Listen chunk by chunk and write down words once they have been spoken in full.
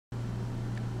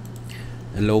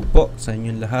Hello po sa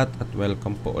inyong lahat at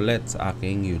welcome po ulit sa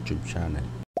aking YouTube channel.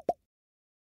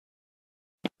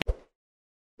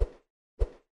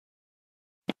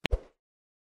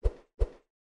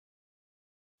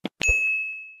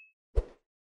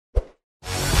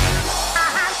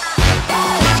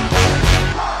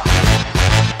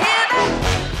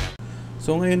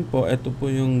 So ngayon po, ito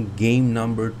po yung game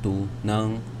number 2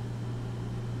 ng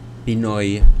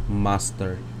Pinoy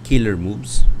Master Killer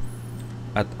Moves.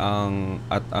 At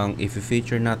ang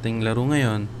i-feature nating laro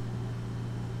ngayon,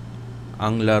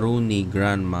 ang laro ni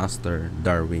Grandmaster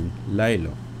Darwin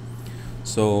Laylo.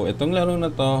 So itong laro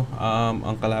na to,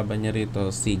 ang kalaban niya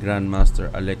rito si Grandmaster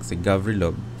Alexei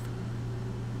Gavrilov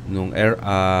nung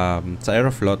sa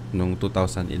Aeroflot nung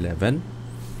 2011.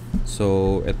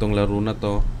 So itong laro na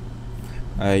to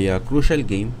ay crucial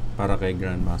game para kay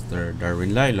Grandmaster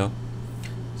Darwin Laylo.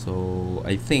 So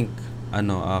I think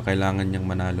kailangan niyang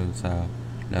manalo sa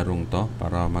larong to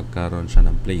para magkaroon siya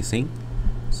ng placing.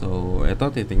 So ito,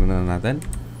 titingnan na natin.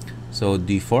 So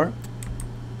D4,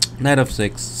 Knight of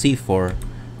 6, C4,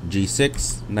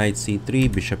 G6, Knight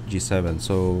C3, Bishop G7.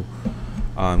 So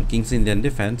King's Indian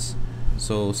defense.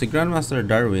 So si Grandmaster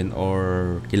Darwin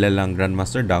or kilalang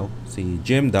Grandmaster Daw, si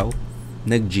GM Daw,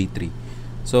 nag G3.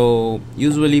 So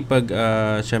usually pag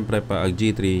syempre pag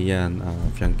G3 yan,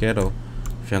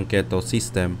 fianchetto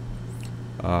system.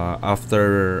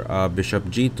 After Bishop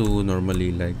G2, normally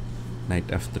like Knight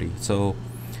F3. So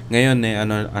ngayon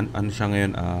ano siya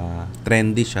ngayon,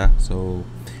 trendy siya. So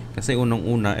kasi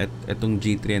unang-una etong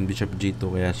G3 and Bishop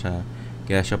G2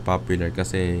 kaya siya popular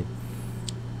kasi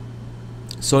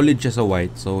solid siya sa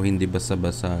white. So hindi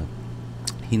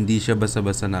siya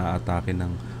basta-basta na-atake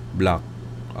ng black.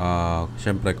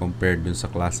 Syempre compared dun sa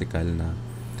classical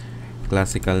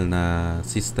na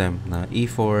system na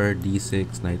E4,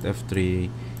 D6, Knight F3,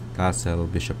 Castle,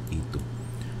 Bishop E2.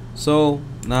 So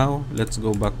now let's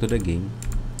go back to the game.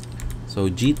 So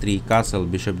G3, Castle,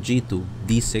 Bishop G2,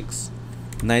 D6,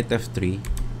 Knight F3,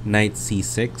 Knight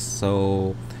C6.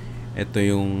 So ito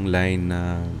yung line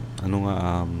na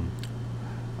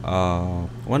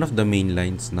one of the main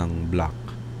lines ng black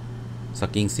sa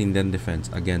King's Indian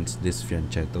defense against this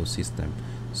fianchetto system.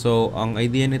 So ang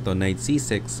idea nito, Knight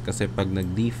C6, kasi pag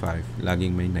nag D5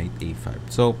 laging may Knight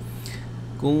A5. So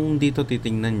kung dito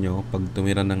titingnan nyo, pag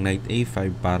tumira ng Knight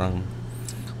A5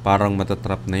 parang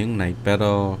matatrap na yung Knight,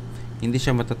 pero hindi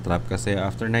siya matatrap kasi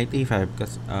after Knight A5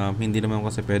 hindi naman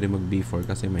kasi pwede mag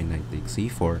B4 kasi may Knight takes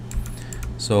C4.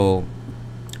 So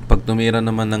pag tumira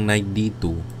naman ng Knight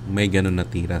D2, may ganun na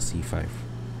tira C5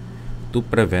 to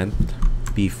prevent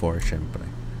B4 syempre.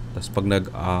 Tapos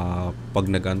pag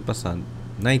nag-unpasan,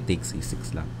 Knight takes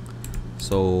C6 lang.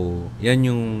 So yan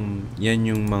yung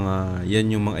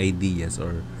mga ideas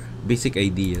or basic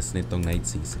ideas nitong Knight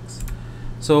C6.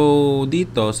 So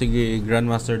dito sige,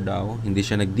 Grandmaster Daw, hindi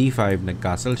siya nag D5,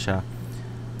 nag-castle siya.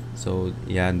 So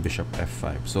yan, Bishop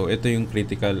F5. So ito yung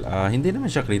critical, hindi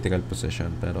naman siya critical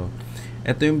position, pero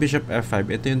ito yung Bishop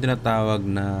F5, ito yung tinatawag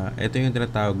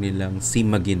nilang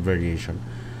C-Magin variation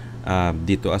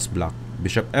dito as black.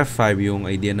 Bishop F5, yung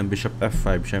idea ng Bishop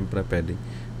F5, syempre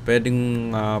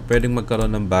pwedeng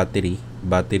magkaroon ng battery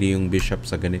yung bishop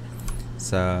sa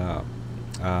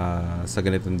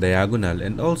ganitong diagonal.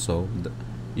 And also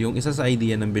yung isa sa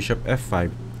idea ng Bishop F5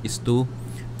 is to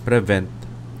prevent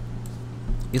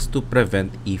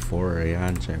E4.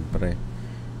 Ayan, syempre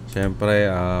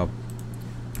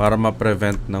para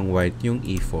ma-prevent ng white yung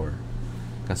E4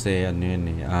 kasi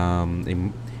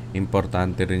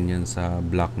importante rin yan sa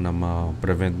black na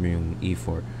ma-prevent mo yung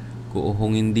E4.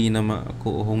 Kung hindi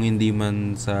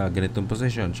man sa ganitong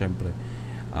position, syempre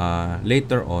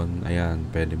later on, ayan,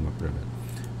 pwede ma-prevent.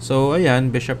 So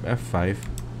ayan, Bishop F5,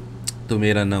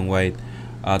 tumira ng white,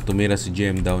 tumira si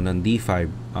GM Daw ng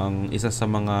D5. Ang isa sa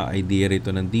mga idea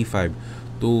rito ng D5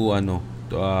 to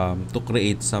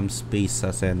create some space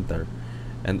sa center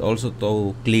and also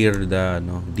to clear the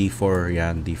D4,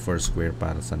 yan, D4 square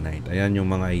para sa knight. Ayan yung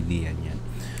mga idea niyan.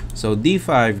 So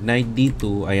D5, Knight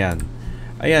D2, ayan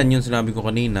yung sinabi ko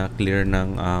kanina, clear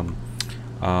ng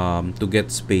to get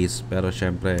space, pero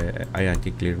syempre ayan,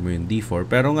 ki-clear mo yung D4.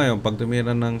 Pero ngayon pag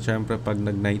tumira ng syempre pag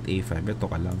nag Knight A5, ito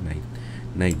ka lang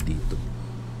Knight D2.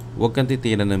 Huwag kang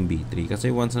titira ng B3 kasi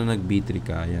once na nag B3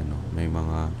 ka, ayan,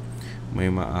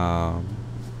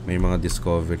 may mga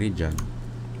discovery diyan.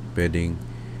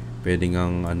 Pwedeng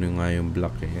ang yung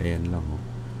black ayan lang,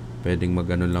 pwedeng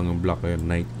magano lang yung black,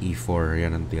 Knight E4,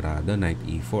 yan ang tirada, Knight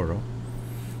E4,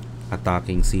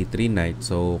 attacking C3 Knight.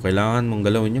 So kailangan mong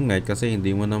galawin yung Knight kasi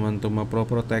hindi mo naman ito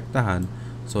maproprotektahan.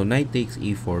 So Knight takes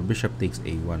E4, Bishop takes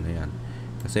A1, ayan,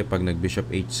 Kasi pag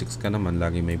nag-bishop h6 ka naman,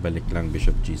 lagi may balik lang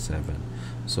bishop g7.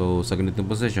 So, sa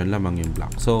ganitong position, lamang yung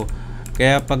black. So,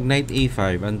 kaya pag knight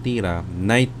a5, ang tira,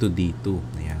 knight to d2.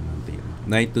 Ayan, ang tira.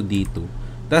 Knight to d2.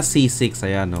 Tapos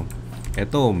c6, ayan, no.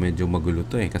 Ito, medyo magulo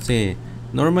to eh. Kasi,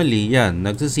 normally, yan,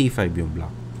 nagsa-c5 yung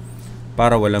black.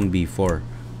 Para walang b4.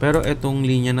 Pero itong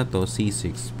linya na to,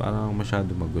 c6, parang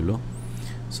masyado magulo.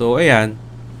 So, ayan,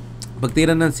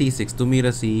 pagtira ng c6,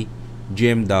 tumira si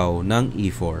GM daw ng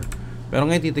e4. Pero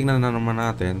ngayon titingnan na naman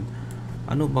natin,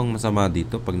 ano bang masama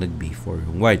dito pag nag-b4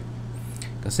 yung white?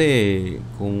 Kasi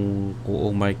kung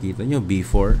makikita nyo,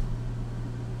 b4,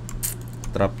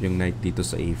 trap yung knight dito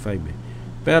sa a5 eh.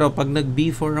 Pero pag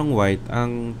nag-b4 ang white,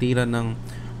 ang tira ng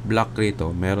black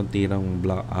rito, meron tirang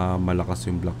malakas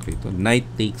yung black rito. Knight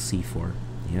takes c4.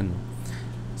 Yan.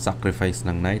 Sacrifice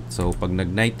ng knight. So, pag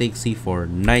nag-knight takes c4,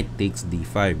 knight takes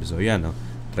d5. So, yan.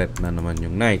 Threat na naman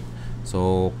yung knight.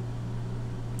 So,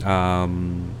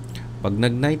 pag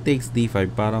nag-knight takes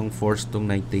d5, parang forced tong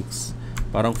knight takes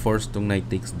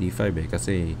d5 eh.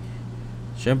 Kasi,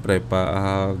 syempre,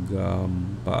 pag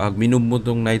minove mo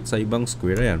tong knight sa ibang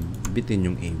square, ayan, bitin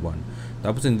yung a1.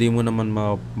 Tapos, hindi mo naman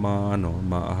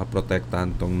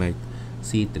ma-protektahan tong knight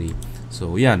c3.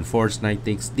 So, yan, forced knight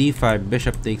takes d5,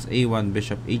 bishop takes a1,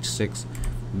 bishop h6,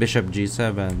 bishop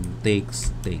g7,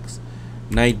 takes,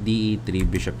 knight d3,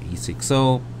 bishop e6.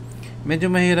 So,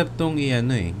 medyo mahirap tong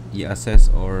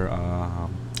i-assess or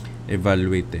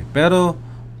evaluate eh. Pero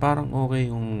parang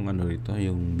okay yung rito,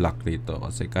 yung black rito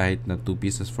kasi kahit na 2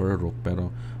 pieces for a rook,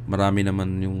 pero marami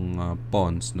naman yung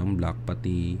pawns ng black,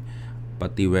 pati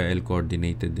well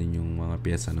coordinated din yung mga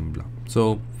pyesa ng black.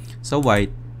 So sa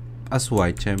white, as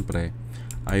white, syempre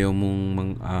ayaw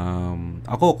mong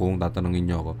ako, kung tatanungin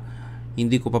nyo ako,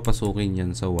 hindi ko papasukin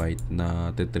yan sa white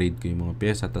na te-trade ko yung mga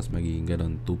pyesa tapos magiging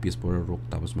ganun 2 piece for a rook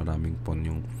tapos maraming pawn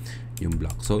yung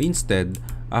black. So instead,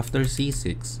 after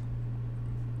c6,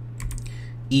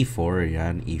 e4,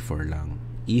 yan, e4 lang.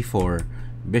 e4,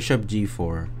 bishop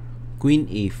g4, queen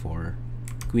a4,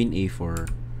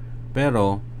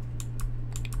 pero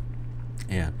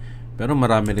ayan, pero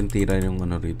marami rin tira yung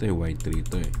rito eh, white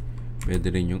rito eh.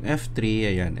 Pwede rin yung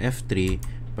f3, ayan, f3,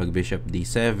 pag bishop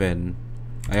d7,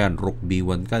 ayan, rook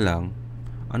b1 ka lang.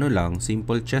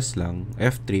 Simple chess lang.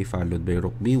 F3 followed by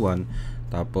rook b1.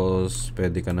 Tapos,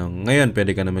 pwede ka na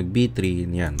mag b3.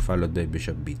 Yan, followed by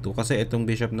bishop b2. Kasi itong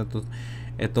bishop na to,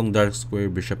 itong dark square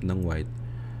bishop ng white,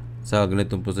 sa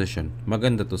ganitong position,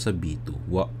 maganda to sa b2.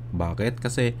 Bakit?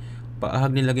 Kasi,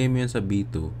 paahag nilagay mo yan sa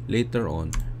b2, later on,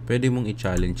 pwede mong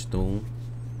i-challenge tong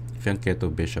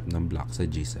fianchetto bishop ng black sa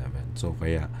g7. So,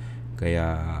 kaya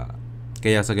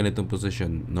sa ganitong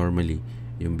position, normally,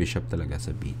 yung bishop talaga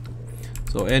sa b2.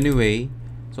 So anyway,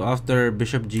 so after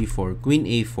bishop g4, queen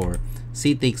a4,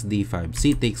 c takes d5,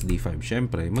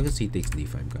 syempre mag-c takes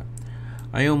d5 ka.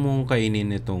 Ayaw mong kainin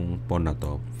itong pawn na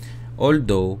to.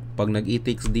 Although, pag nag-e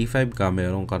takes d5 ka,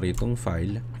 meron ka ritong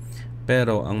file,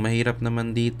 pero ang mahirap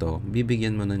naman dito,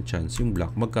 bibigyan mo ng chance yung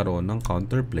black magkaroon ng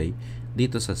counterplay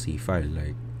dito sa c file,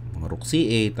 like mga rook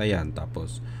c8, ayan,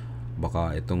 tapos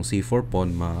baka itong c4 pawn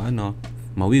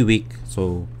mawiwik.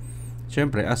 So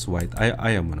syempre, as white,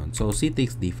 ayaw mo nun. So, c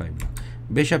takes d5 lang.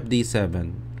 Bishop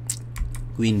d7,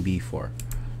 queen b4.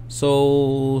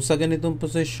 So, sa ganitong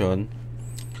position,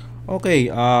 okay,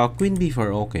 queen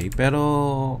b4, okay.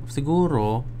 Pero,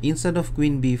 siguro, instead of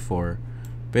queen b4,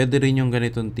 pwede rin yung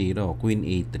ganitong tiro, queen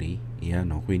a3.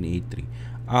 Yan, queen a3.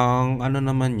 Ang,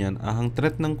 naman yan, ang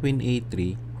threat ng queen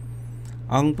a3,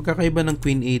 ang pagkakaiba ng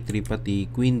queen a3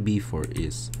 pati queen b4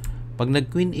 is, pag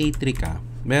nag-queen a3 ka,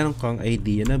 meron kang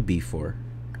idea na b4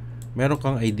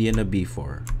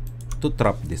 to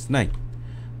trap this knight.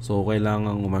 So,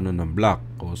 kailangan umano ng black.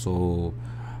 So,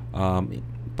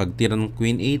 pag tira ng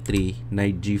queen a3,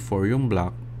 knight g4 yung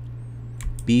black,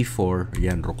 b4,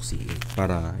 yan, rook c8.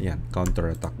 Para, yan,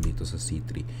 counter-attack dito sa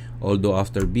c3. Although,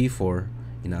 after b4,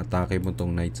 ina-atake mo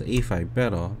tong knight sa a5,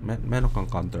 pero, meron kang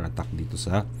counter-attack dito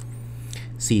sa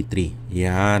c3.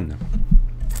 Yan.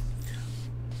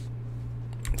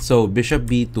 So, bishop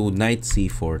b2, knight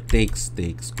c4, takes,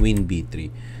 queen b3.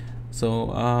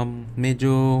 So,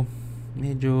 medyo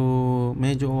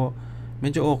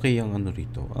okay ang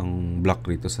rito, ang black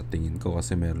rito sa tingin ko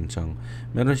kasi meron siyang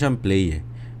play eh.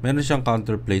 Meron siyang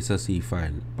counterplay sa c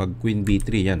file. Pag queen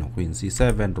b3, yan, queen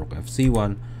c7, rook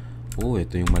fc1.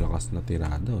 Ito yung malakas na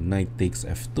tirado. Knight takes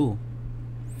f2.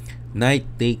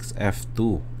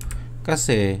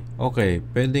 Kasi, okay,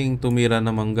 pwedeng tumira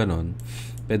naman ganon.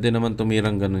 Pwede naman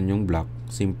tumirang ganun yung black.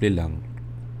 Simple lang.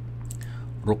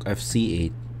 Rook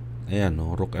fc8. Ayan,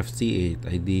 rook fc8.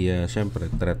 Idea, syempre,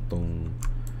 threat tong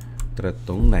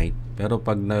knight. Pero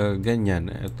pag na ganyan,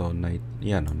 ito, knight,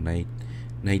 yan, knight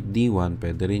D1,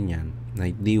 pwede rin yan.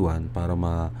 Knight D1 para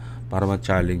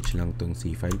ma-challenge lang tong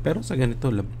C5. Pero sa ganito,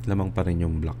 lamang pa rin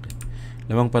yung black.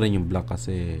 Lamang pa rin yung black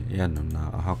kasi, yan,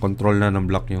 control na ng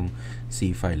black yung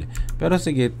C5. Pero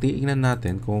sige, tingnan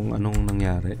natin kung anong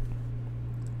nangyari.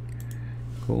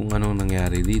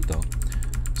 Dito.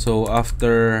 So,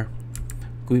 after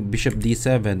Bishop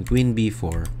D7, Queen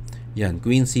B4, yan,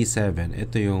 Queen C7,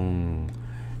 ito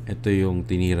yung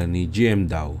tinira ni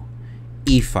GM daw.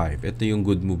 E5, ito yung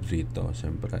good move rito,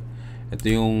 syempre. Ito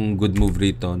yung good move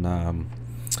rito na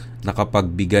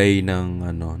nakapagbigay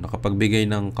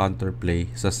ng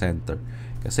counterplay sa center.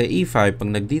 Kasi E5, pag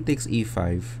nag-D takes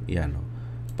E5, yan,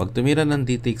 pag tumira ng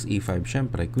D takes E5,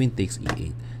 syempre, Queen takes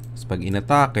E8. Tapos pag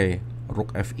inatake,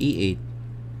 Rook F E8,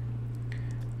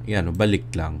 yan,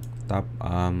 balik lang.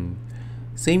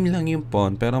 Same lang yung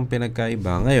pawn, pero ang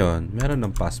pinagkaiba ngayon, meron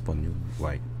ng pass pawn yung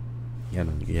white. Yan,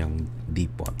 yung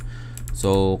D pawn.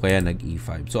 So, kaya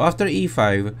nag-E5. So, after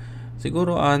E5,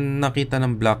 siguro nakita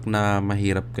ng black na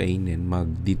mahirap kainin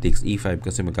mag-D takes E5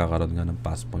 kasi magkakaroon nga ng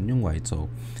pass pawn yung white.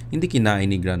 So, hindi kinain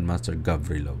ni Grandmaster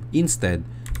Gavrilov. Instead,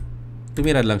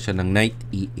 tumira lang siya ng Knight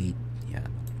E8.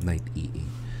 Yan, Knight E8.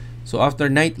 So,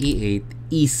 after Knight E8,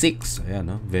 E6.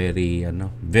 Ayan,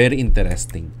 very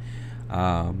interesting.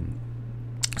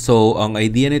 So, ang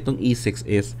idea nitong E6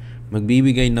 is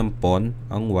magbibigay ng pawn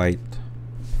ang white.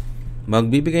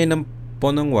 Magbibigay ng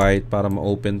pawn ng white para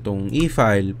ma-open tong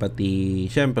E-file, pati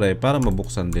syempre para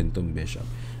mabuksan din tong bishop.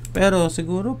 Pero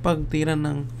siguro pagtira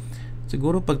ng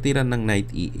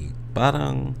Knight E8,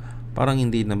 parang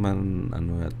hindi naman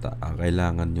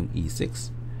kailangan yung E6.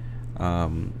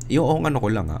 Yung ko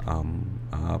lang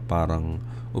parang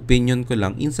opinion ko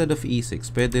lang, instead of E6,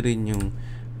 pwede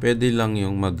lang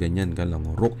yung magganyan ka lang,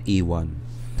 Rook E1.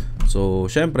 So,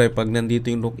 syempre, pag nandito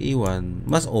yung Rook E1,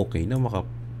 mas okay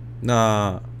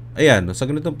ayan, sa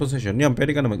ganitong position, yan,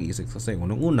 pwede ka na mag-E6 kasi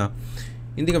unang-una,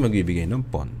 hindi ka magbibigay ng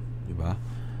pawn, di ba?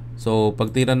 So,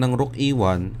 pag tira ng Rook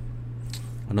E1,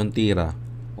 anong tira?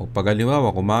 O pag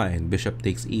halimbawa, kumain, Bishop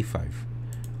takes E5.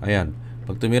 Ayan,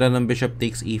 pag tumira ng Bishop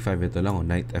takes E5, ito lang,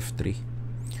 Knight F3.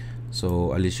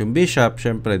 So, alis yung Bishop,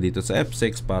 syempre, dito sa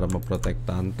F6 para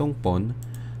maprotektahan tong pawn.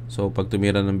 So, pag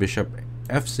tumira ng Bishop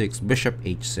F6, Bishop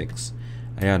H6.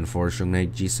 Ayan, force yung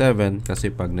Knight G7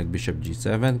 kasi pag nag-Bishop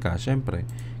G7 ka, syempre,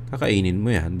 kakainin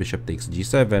mo yan. Bishop takes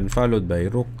G7 followed by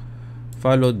Rook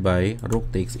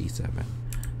takes E7.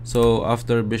 So,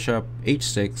 after Bishop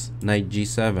H6, Knight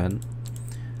G7.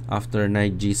 After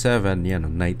Knight G7, yan,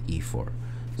 Knight E4.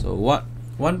 So,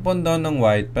 one pawn down ng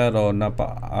white pero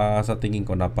sa tingin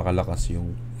ko napakalakas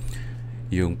yung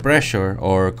pressure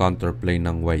or counterplay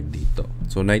ng white dito.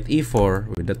 So, Knight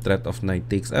E4 with the threat of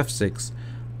Knight takes F6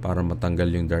 para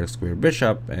matanggal yung dark square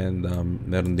bishop and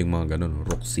meron ding mga ganun,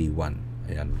 Rook C1.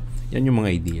 Ayan. Yan yung mga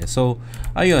idea. So,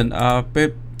 ayun,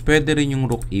 pwede rin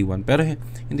yung Rook E1 pero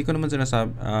hindi ko naman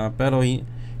sinasabi, pero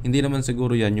hindi naman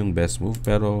siguro yan yung best move,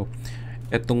 pero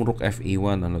etong Rook F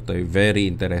E1,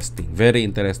 very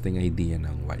interesting idea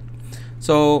ng white.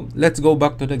 So, let's go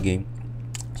back to the game.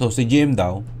 So, si GM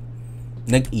daw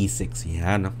nag-E6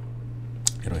 yan.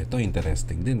 Pero ito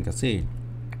interesting din kasi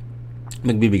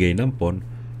magbibigay ng pawn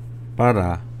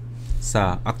para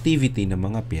sa activity ng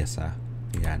mga pyesa.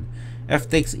 Yan.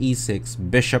 F takes E6,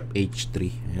 Bishop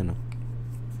H3. Ayan,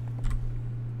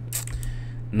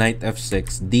 Knight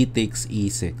F6, D takes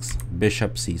E6,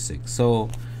 Bishop C6. So,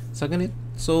 sa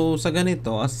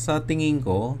ganito, sa tingin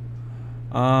ko,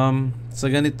 sa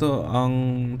ganito,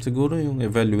 siguro yung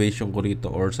evaluation ko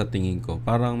rito or sa tingin ko,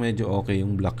 parang medyo okay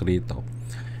yung black rito.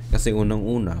 Kasi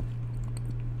unang-una,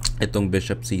 itong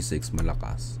Bishop C6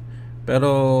 malakas.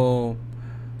 Pero,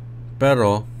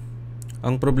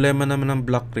 ang problema naman ng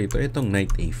black rito, itong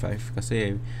Knight A5.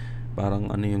 Kasi,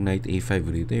 parang yung Knight A5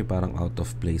 rito, parang out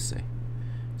of place eh.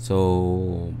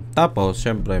 So, tapos,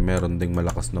 syempre, meron ding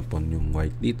malakas na pawn yung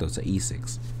white dito sa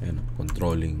E6. Ayan,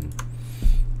 controlling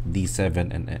D7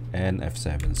 and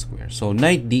F7 square. So,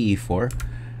 Knight DE4.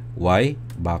 Why?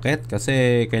 Bakit?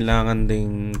 Kasi kailangan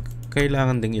ding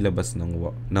ilabas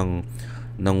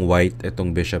ng white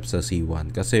itong bishop sa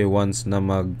C1. Kasi once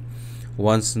na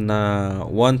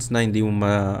hindi mo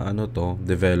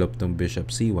develop tong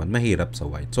bishop C1, mahirap sa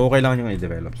white. So, kailangan nyo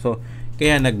i-develop. So,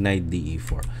 kaya nag-Knight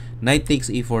DE4. Knight takes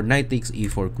E4, Knight takes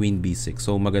E4, Queen B6.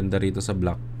 So, maganda rito sa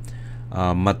black.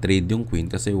 Matrade yung queen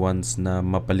kasi once na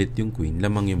mapalit yung queen,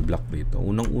 lamang yung black rito.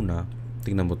 Unang-una,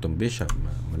 tingnan mo tong bishop,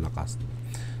 malakas.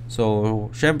 So,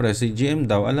 syempre, si GM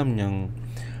daw, alam niyang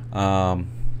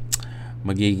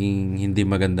magiging hindi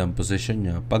magandang position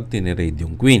niya pag tinirade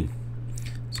yung queen.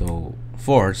 So,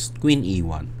 forced, Queen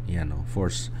E1. Yan,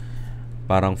 force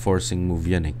parang forcing move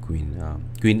yan eh, queen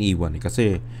e1 eh.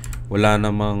 Kasi wala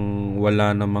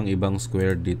namang ibang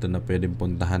square dito na pwedeng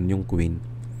puntahan yung queen.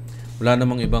 Wala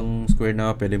namang ibang square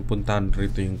na pwedeng puntahan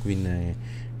rito yung queen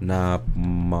na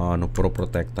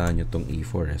protektahan nyo tong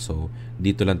e4 eh. So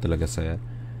dito lang talaga sa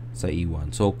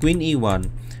e1. So queen e1,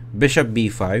 bishop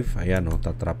b5, ayan o,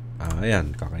 tatrap,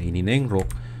 ayan, kakainin na yung rook.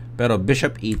 Pero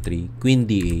bishop e3, queen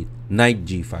d8, knight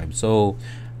g5. So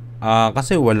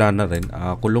kasi wala na rin,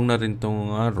 kulong na rin tong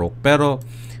rook. Pero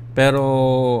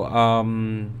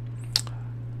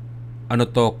ano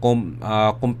to,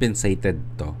 compensated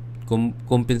to.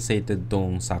 Compensated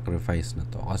tong sacrifice na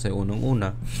to. Kasi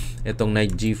unang-una, itong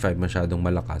knight g5 masyadong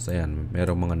malakas. Ayan,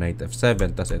 merong mga knight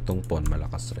f7, tas itong pawn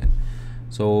malakas rin.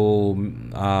 So,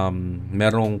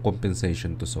 merong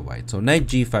compensation to sa white. So, knight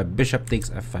g5, bishop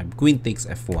takes f5, queen takes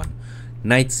f1,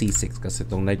 knight c6. Kasi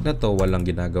itong knight na to, walang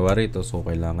ginagawa rito. So,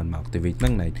 kailangan ma-activate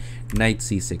ng knight. Knight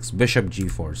c6, bishop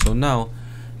g4. So, now,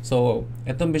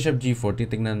 etong bishop g4,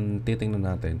 titingnan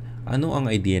natin ano ang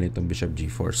idea nitong bishop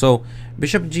g4. So,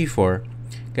 bishop g4,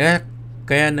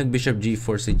 kaya nag-bishop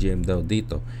g4 si GM daw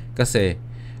dito. Kasi,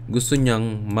 gusto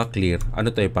niyang ma-clear,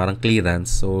 ano to eh, parang clearance.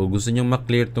 So, gusto niyang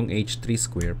ma-clear tong h3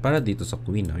 square para dito sa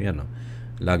queen. Ayan o.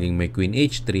 Laging may queen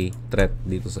h3, threat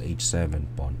dito sa h7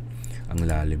 pawn. Ang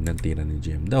lalim ng tira ni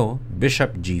GM daw.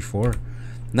 Bishop g4.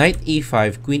 Knight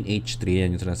e5, queen h3.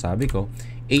 Yan yung sinasabi ko.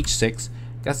 h6,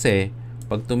 kasi,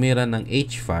 pag tumira ng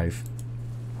h5,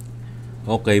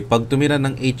 okay, pag tumira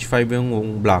ng h5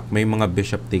 yung black, may mga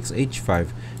bishop takes h5,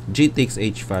 g takes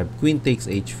h5, queen takes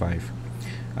h5.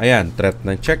 Ayan, threat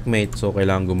ng checkmate. So,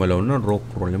 kailangan gumalaw ng rook.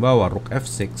 Halimbawa, rook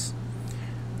f6.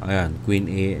 Ayan, queen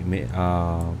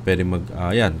pwede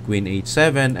ayan, queen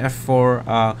h7, f4,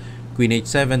 queen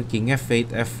h7, king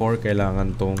f8, f4.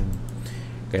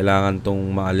 Kailangan tong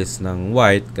maalis ng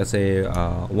white kasi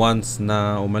once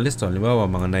na umalis to,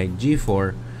 halimbawa mga knight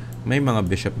g4, may mga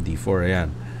bishop d4. Ayan.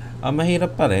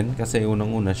 Mahirap pa rin kasi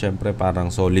unang-una syempre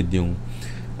parang solid yung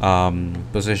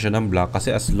position ng black kasi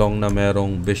as long na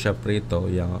merong bishop rito,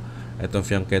 itong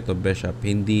fianchetto bishop,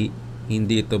 hindi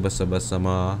ito basta-basta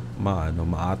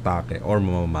maatake or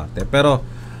mamamate. Pero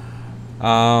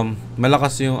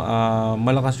malakas yung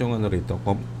ano rito,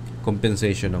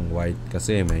 compensation ng white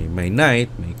kasi may knight,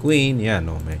 may queen, yan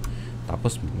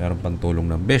tapos meron pang tulong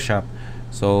ng bishop.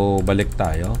 So balik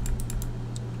tayo.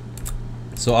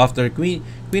 So after queen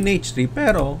h3,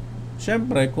 pero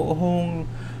syempre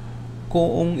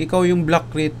kung ikaw yung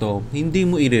black rito, hindi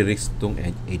mo i-risk tong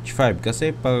h5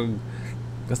 kasi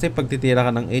pag titira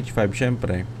ka ng h5,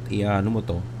 syempre iano mo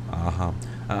to,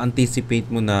 anticipate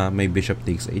mo na may bishop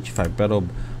takes h5, pero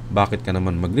bakit ka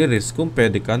naman magre-risk kung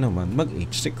pwede ka naman mag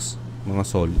h6? Mga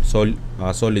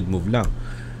solid move lang.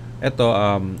 Ito,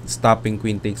 stopping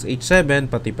queen takes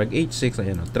h7, pati pag h6,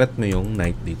 ayan threat mo yung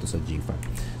knight dito sa g5.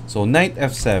 So, knight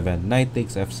f7, knight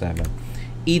takes f7,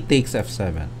 e takes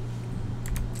f7.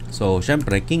 So,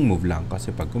 syempre, king move lang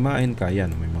kasi pag kumain ka,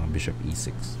 yan, may mga bishop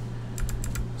e6.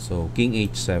 So, king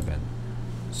h7.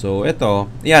 So, ito,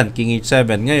 yan, king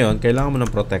h7. Ngayon, kailangan mo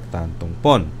ng protektahan tong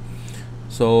pawn.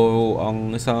 So,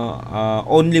 ang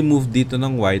only move dito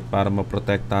ng white para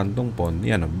maprotektahan tong pawn,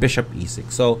 yan, bishop e6.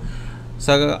 So,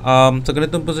 sa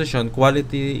ganitong position,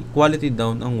 quality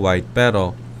down ang white,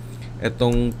 pero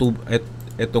etong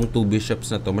two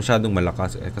bishops na to masyadong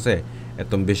malakas kasi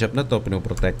etong bishop na to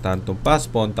pinoprotektahan tong pass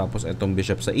pawn, tapos etong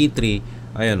bishop sa e3,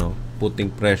 ayan putting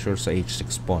pressure sa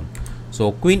h6 pawn.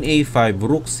 So, queen a5,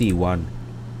 rook c1.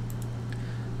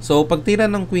 So, pagtira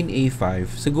ng queen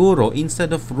a5, siguro,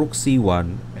 instead of rook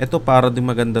c1, ito para din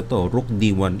maganda to, rook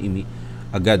d1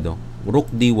 agad, rook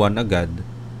d1 agad,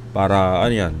 para,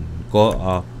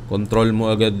 control mo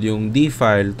agad yung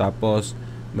d-file, tapos,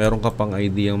 meron ka pang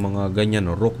idea yung mga ganyan,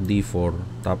 rook d4,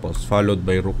 tapos, followed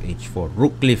by rook h4,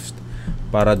 rook lift,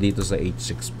 para dito sa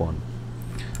h6 pawn.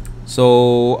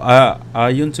 So,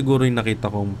 yun siguro yung nakita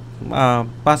kong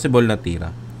possible na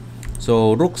tira.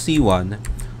 So, rook c1,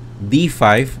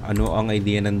 d5, ano ang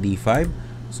idea ng d5?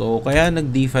 So, kaya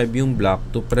nag-d5 yung black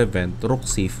to prevent rook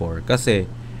c4. Kasi,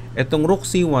 etong rook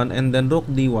c1 and then rook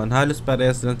d1, halos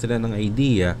parehas lang sila ng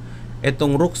idea.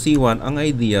 Etong rook c1, ang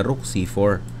idea, rook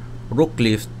c4. Rook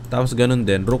lift, tapos ganun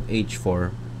din, rook h4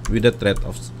 with the threat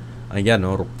of,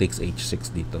 rook takes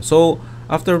h6 dito. So,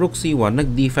 after rook c1,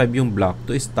 nag-d5 yung black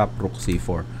to stop rook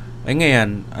c4. Ay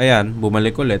ngayon, ayan,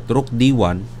 bumalik ulit, rook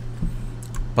d1.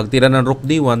 Pagtira ng rook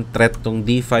d1, threat tong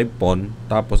d5 pawn,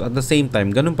 tapos at the same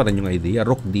time, ganun pa rin yung idea,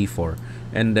 rook d4,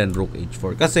 and then rook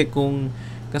h4.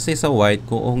 Kasi sa white,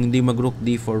 kung hindi mag rook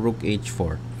d4, rook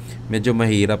h4, medyo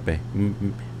mahirap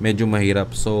Medyo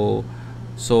mahirap. So,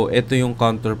 So, ito yung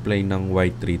counterplay ng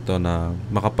white rito na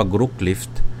makapag-rook lift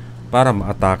para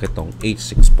ma-atake tong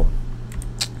h6 pawn.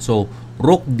 So,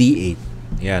 rook d8.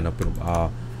 Yan,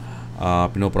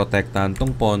 pinoprotektahan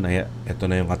tong pawn. Ay, ito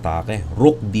na yung atake.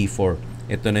 Rook d4.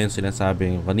 Ito na yung sinasabi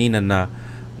yung kanina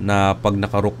na pag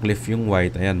naka-rook lift yung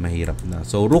white, ayan, mahirap na.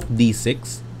 So, rook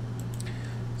d6.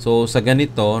 So, sa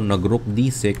ganito, nag-rook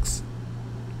d6.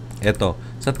 Ito.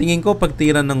 Sa tingin ko, pag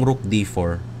tira ng rook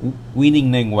d4, winning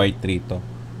na yung white rito.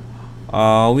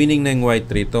 Winning na yung white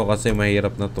rito kasi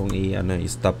mahirap na itong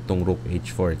i-stop tong rook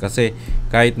h4. Kasi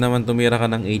kahit naman tumira ka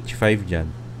ng h5 dyan,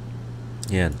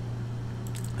 yan.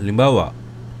 Halimbawa,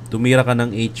 tumira ka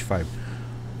ng h5.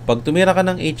 Pag tumira ka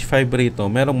ng h5 rito,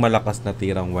 merong malakas na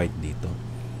tirang white dito.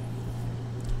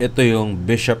 Ito yung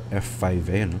bishop f5.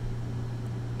 Ayan.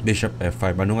 Bishop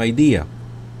f5. Anong idea?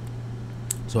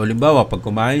 So, halimbawa, pag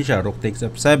kumain siya, rook takes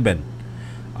f7.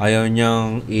 Ayaw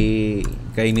niyang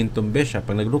kainin tong bishop.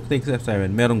 Pag nag-rook takes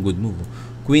f7, merong good move.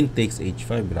 Queen takes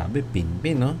h5. Grabe,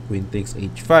 pin-pin, no? Queen takes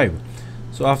h5.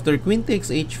 So, after queen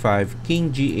takes h5, king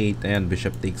g8, ayan,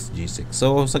 bishop takes g6.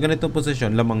 So, sa ganitong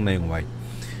posisyon, lamang na yung white.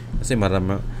 Kasi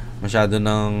masyado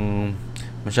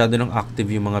ng active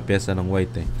yung mga pyesa ng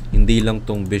white, eh. Hindi lang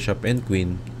tong bishop and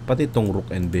queen, pati tong rook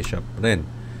and bishop rin.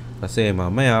 Kasi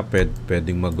mamaya,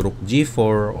 pwedeng mag-rook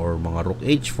g4 or mga rook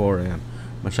h4, ayan,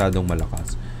 masyadong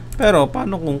malakas. Pero,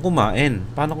 paano kung kumain?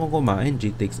 G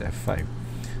takes f5.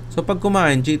 So, pag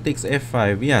kumain, g takes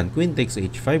f5, yan, queen takes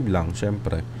h5 lang,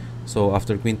 syempre. So,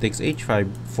 after queen takes h5,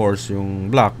 force yung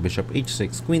black, bishop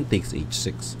h6, queen takes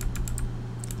h6.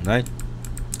 Right?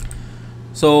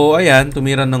 So, ayan,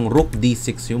 tumira ng rook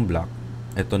d6 yung black.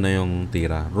 Ito na yung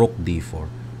tira, rook d4.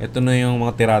 Ito na yung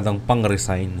mga tiradang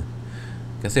pang-resign.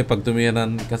 Kasi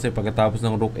pagkatapos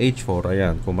ng rook h4,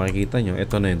 ayan, kung makikita nyo,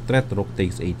 ito na yung threat, rook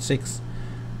takes h6.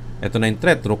 Ito na yung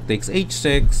threat, rook takes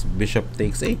h6, bishop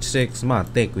takes h6,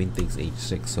 mate, queen takes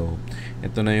h6. So,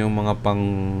 ito na yung mga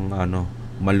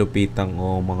malupitang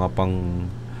o mga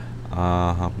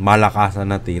malakasan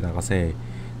na tira kasi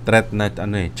threat na,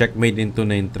 checkmate into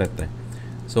na yung threat, eh.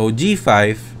 So,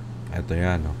 g5, ito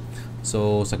yan, no?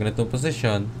 So, sa ganitong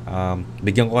position,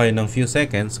 bigyan ko kayo ng few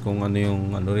seconds kung ano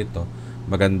yung rito.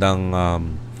 Magandang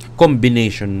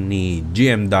combination ni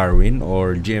GM Darwin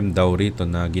or GM Daw rito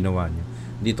na ginawa niyo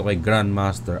dito kay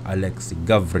Grandmaster Alexei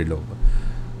Gavrilov.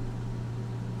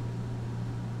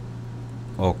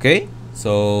 Okay?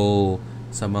 So,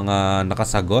 sa mga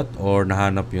nakasagot or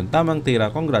nahanap yung tamang tira,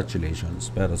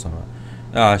 congratulations. Pero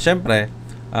syempre,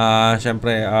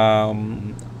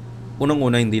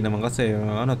 unang-una hindi naman kasi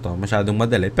masyadong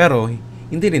madali, pero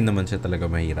hindi rin naman siya talaga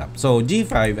mahirap. So,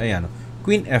 G5, ayan,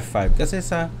 Queen F5 kasi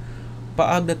sa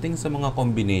pagdating sa mga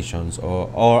combinations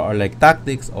or like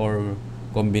tactics or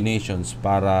combinations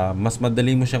para mas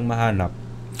madali mo siyang mahanap.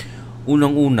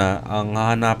 Unang-una, ang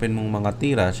hahanapin mong mga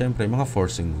tira, syempre, mga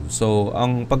forcing moves. So,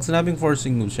 pag sinabing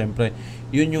forcing moves, syempre,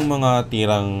 yun yung mga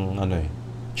tirang,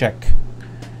 check.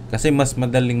 Kasi mas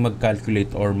madaling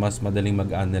mag-calculate or mas madaling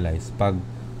mag-analyze pag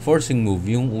forcing move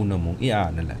yung una mong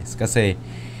i-analyze. Kasi,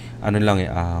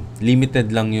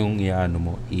 limited lang yung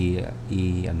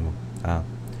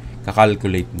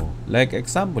kakalculate mo. Like,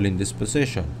 example, in this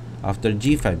position, after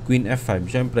G5, Queen F5,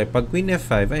 syempre, pag Queen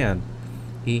F5, ayan,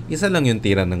 isa lang yung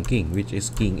tira ng king, which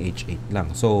is king h8 lang.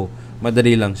 So,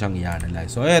 madali lang siyang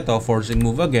i-analyze. So, eto, forcing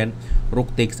move again, rook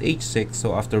takes h6.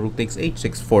 So, after rook takes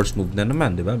h6, force move na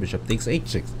naman, di ba? Bishop takes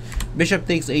h6. Bishop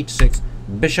takes h6,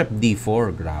 bishop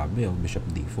d4. Grabe, bishop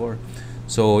d4.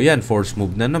 So, yan, force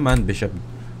move na naman, bishop,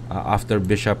 after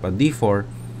bishop d4,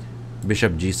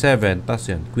 bishop g7, tas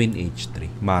yan, queen h3,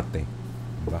 mate.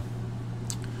 Diba?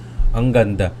 Ang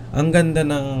ganda. Ang ganda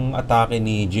ng atake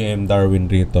ni GM Darwin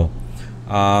rito.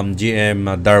 GM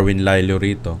Darwin Laylo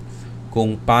rito.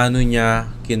 Kung paano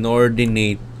niya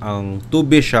kinoordinate ang two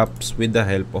bishops with the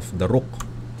help of the rook.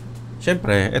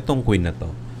 Siyempre, etong queen na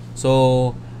to.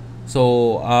 Sa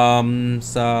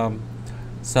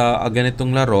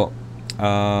ganitong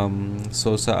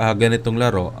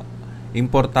laro,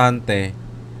 importante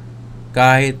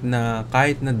kahit na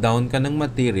down ka ng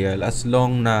material, as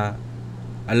long na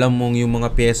alam mong yung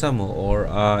mga pyesa mo or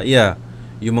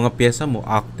yung mga pyesa mo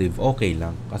active, okay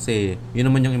lang. Kasi yun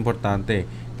naman yung importante.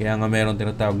 Kaya nga meron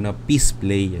tinatawag na peace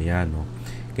play. Ayan, no?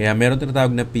 Kaya meron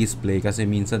tinatawag na peace play kasi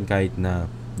minsan kahit na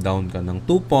down ka ng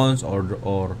 2 pawns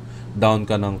or down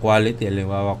ka ng quality,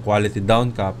 halimbawa quality down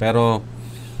ka, pero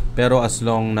as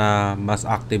long na mas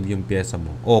active yung pyesa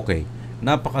mo, okay.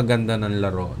 Napakaganda ng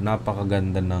laro,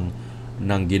 napakaganda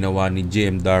ng ginawa ni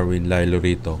GM Darwin Laylo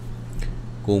rito.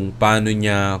 Kung paano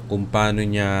niya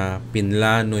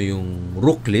pinlano yung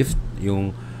rook lift,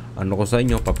 yung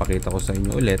papakita ko sa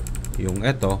inyo ulit. yung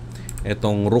etong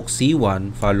rook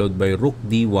c1 followed by rook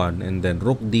d1 and then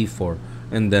rook d4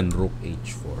 and then rook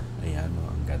h4. Ayan,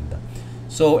 ang ganda.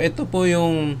 So ito po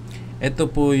yung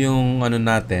ano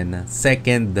natin,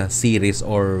 second series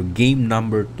or game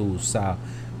number 2 sa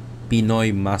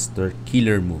Pinoy Master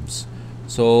Killer Moves.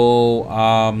 So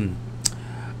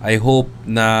I hope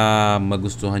na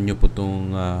magustuhan nyo po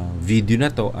itong video na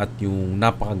to at yung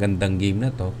napakagandang game na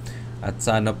to. At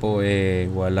sana po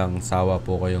walang sawa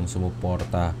po kayong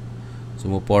sumuporta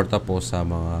po sa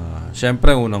mga,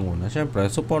 syempre unang-una, syempre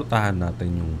suportahan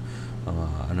natin yung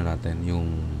yung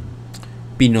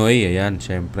Pinoy. Ayan,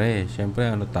 syempre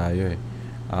ano tayo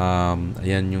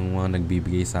ayan yung mga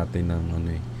nagbibigay sa atin ng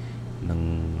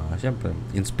syempre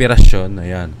inspirasyon.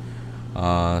 Ayan.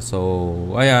 So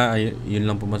yun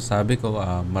lang po masasabi ko.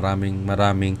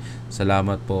 Maraming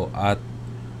salamat po at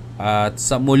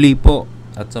sa muli po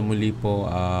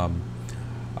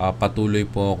patuloy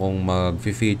po akong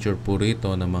mag-feature po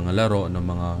rito ng mga laro ng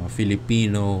mga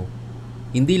Filipino,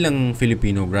 hindi lang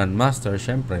Filipino Grandmaster,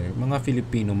 syempre mga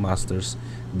Filipino Masters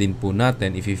din po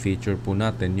natin. I-feature po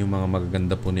natin yung mga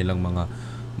magaganda po nilang mga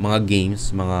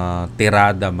games, mga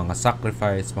tirada, mga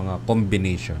sacrifice, mga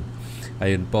combination.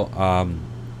 Ayun po,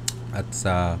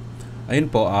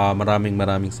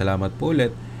 maraming salamat po ulit.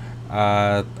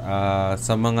 At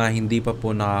sa mga hindi pa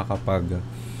po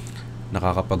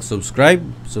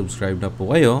nakakapag-subscribe na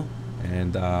po kayo,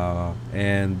 and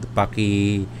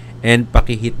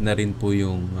paki-hit na rin po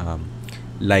yung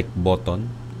like button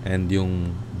and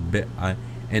yung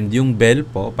bell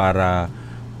po para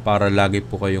lagi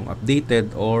po kayong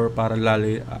updated or para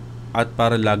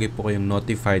lagi po kayong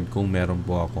notified kung meron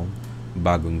po akong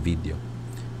bagong video.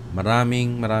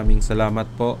 Maraming salamat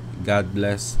po. God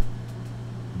bless.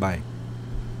 Bye.